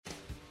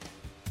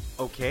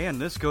Okay, and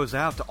this goes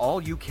out to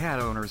all you cat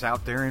owners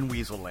out there in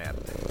Weaselland.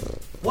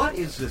 What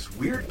is this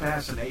weird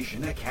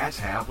fascination that cats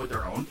have with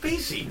their own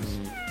feces?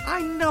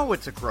 I know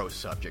it's a gross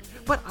subject,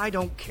 but I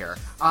don't care.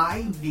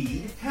 I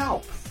need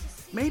help.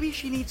 Maybe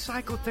she needs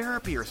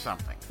psychotherapy or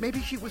something.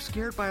 Maybe she was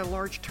scared by a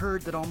large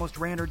turd that almost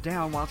ran her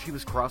down while she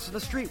was crossing the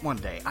street one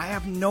day. I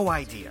have no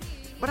idea.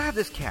 But I have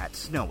this cat,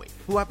 Snowy,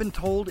 who I've been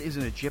told is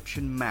an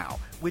Egyptian Mao,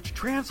 which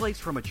translates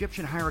from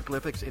Egyptian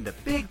hieroglyphics into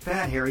big,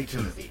 fat, hairy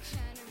tuna bees.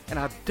 And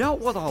I've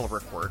dealt with all of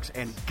her quirks,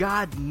 and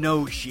God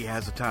knows she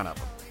has a ton of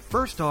them.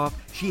 First off,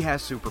 she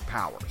has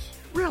superpowers.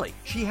 Really,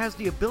 she has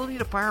the ability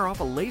to fire off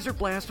a laser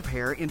blast of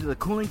hair into the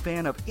cooling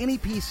fan of any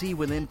PC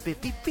within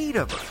 50 feet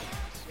of her.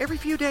 Every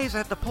few days I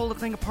have to pull the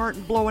thing apart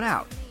and blow it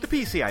out. The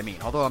PC, I mean,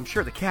 although I'm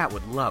sure the cat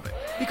would love it.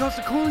 Because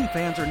the cooling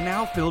fans are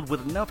now filled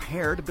with enough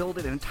hair to build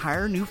an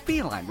entire new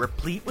feline,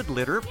 replete with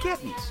litter of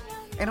kittens.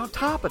 And on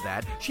top of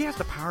that, she has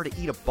the power to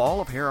eat a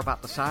ball of hair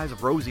about the size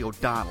of Rosie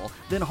O'Donnell,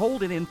 then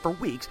hold it in for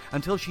weeks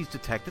until she's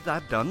detected that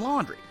I've done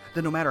laundry.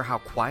 Then no matter how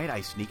quiet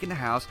I sneak in the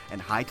house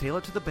and hightail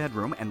it to the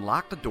bedroom and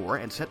lock the door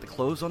and set the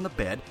clothes on the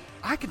bed,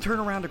 I can turn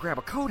around to grab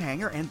a coat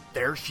hanger and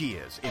there she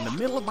is, in the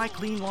middle of my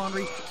clean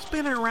laundry,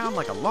 spinning around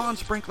like a lawn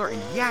sprinkler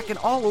and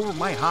yakking all over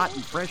my hot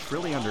and fresh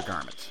frilly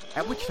undergarments.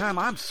 At which time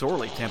I'm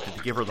sorely tempted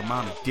to give her the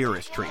mommy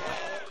dearest treatment.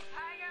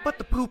 But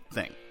the poop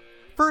thing.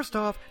 First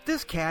off,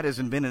 this cat has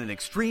invented an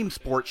extreme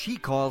sport she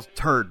calls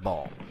turd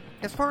ball.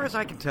 As far as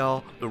I can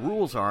tell, the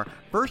rules are,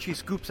 first she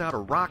scoops out a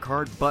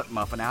rock-hard butt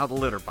muffin out of the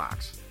litter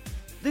box.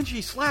 Then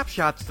she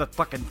slap-shots the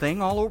fucking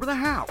thing all over the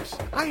house.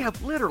 I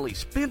have literally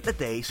spent the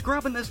day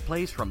scrubbing this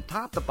place from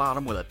top to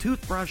bottom with a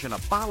toothbrush and a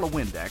bottle of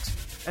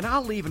Windex, and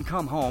I'll leave and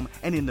come home,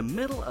 and in the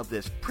middle of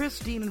this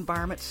pristine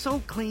environment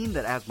so clean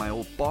that, as my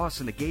old boss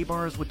in the gay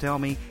bars would tell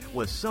me,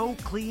 was so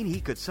clean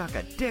he could suck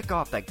a dick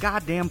off the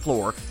goddamn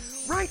floor,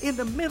 right in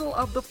the middle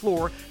of the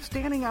floor,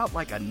 standing out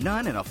like a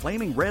nun in a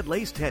flaming red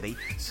lace teddy,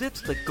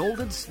 sits the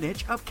golden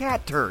snitch of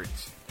cat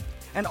turds.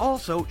 And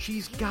also,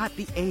 she's got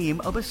the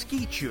aim of a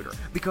skeet shooter,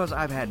 because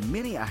I've had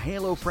many a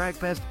Halo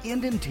Fragfest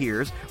end in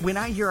tears when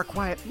I hear a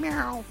quiet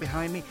meow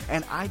behind me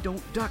and I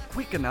don't duck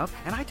quick enough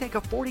and I take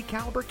a .40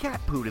 caliber cat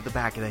poo to the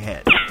back of the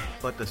head.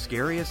 But the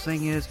scariest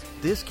thing is,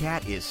 this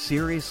cat is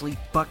seriously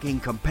fucking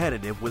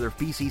competitive with her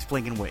feces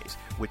flinging ways,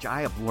 which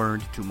I have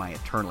learned to my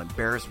eternal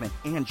embarrassment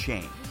and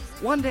shame.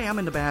 One day I'm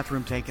in the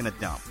bathroom taking a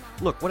dump.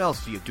 Look, what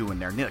else do you do in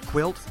there, knit a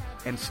quilt?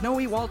 And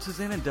Snowy waltzes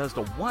in and does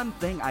the one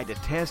thing I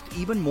detest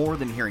even more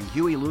than hearing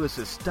Huey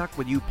Lewis's Stuck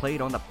With You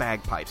played on the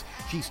bagpipes.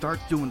 She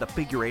starts doing the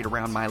figure eight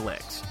around my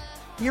legs.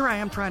 Here I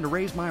am trying to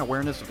raise my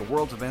awareness of the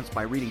world's events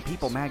by reading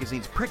People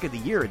Magazine's Prick of the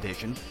Year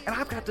edition, and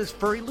I've got this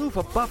furry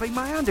loofah buffing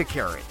my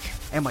undercarriage.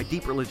 And my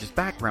deep religious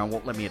background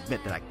won't let me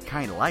admit that I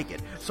kinda like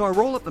it, so I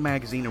roll up the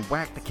magazine and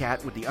whack the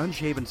cat with the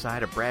unshaven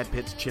side of Brad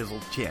Pitt's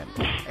chiseled chin.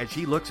 And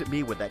she looks at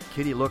me with that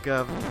kitty look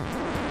of,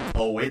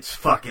 oh, it's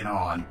fucking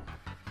on.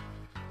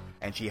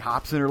 And she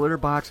hops in her litter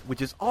box,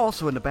 which is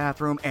also in the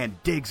bathroom,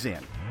 and digs in.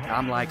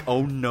 I'm like,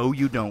 oh no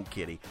you don't,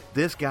 kitty.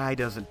 This guy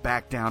doesn't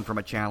back down from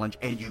a challenge,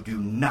 and you do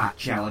not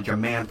challenge a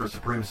man for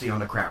supremacy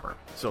on a crapper.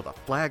 So the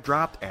flag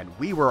dropped, and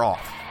we were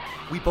off.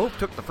 We both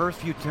took the first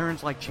few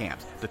turns like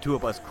champs, the two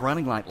of us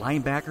grunting like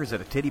linebackers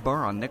at a titty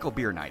bar on nickel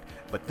beer night.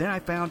 But then I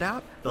found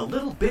out the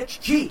little bitch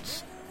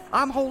cheats.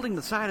 I'm holding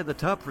the side of the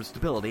tub for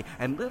stability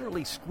and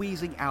literally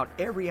squeezing out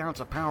every ounce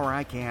of power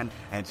I can,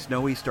 and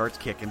Snowy starts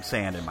kicking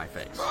sand in my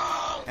face.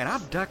 And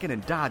I'm ducking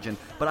and dodging,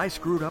 but I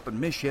screwed up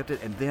and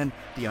misshifted, and then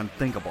the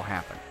unthinkable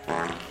happened.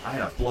 I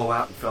had a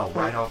blowout and fell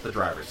right off the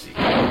driver's seat.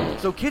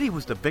 So Kitty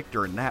was the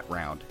victor in that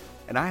round,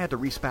 and I had to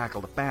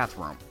respackle the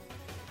bathroom.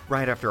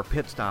 Right after a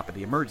pit stop at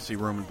the emergency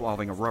room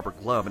involving a rubber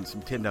glove and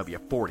some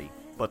 10W40.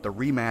 But the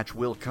rematch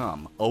will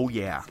come. Oh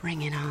yeah.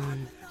 Bring it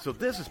on. So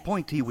this is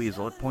Point T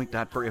Weasel at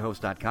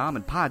point.furryhost.com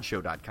and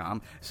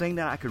podshow.com saying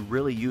that I could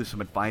really use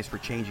some advice for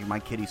changing my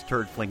kitty's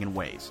turd-flinging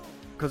ways.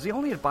 Because the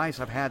only advice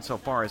I've had so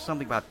far is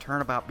something about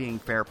turnabout being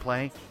fair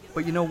play.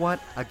 But you know what?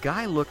 A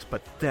guy looks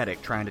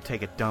pathetic trying to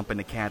take a dump in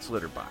the cat's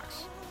litter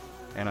box.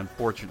 And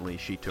unfortunately,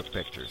 she took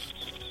pictures.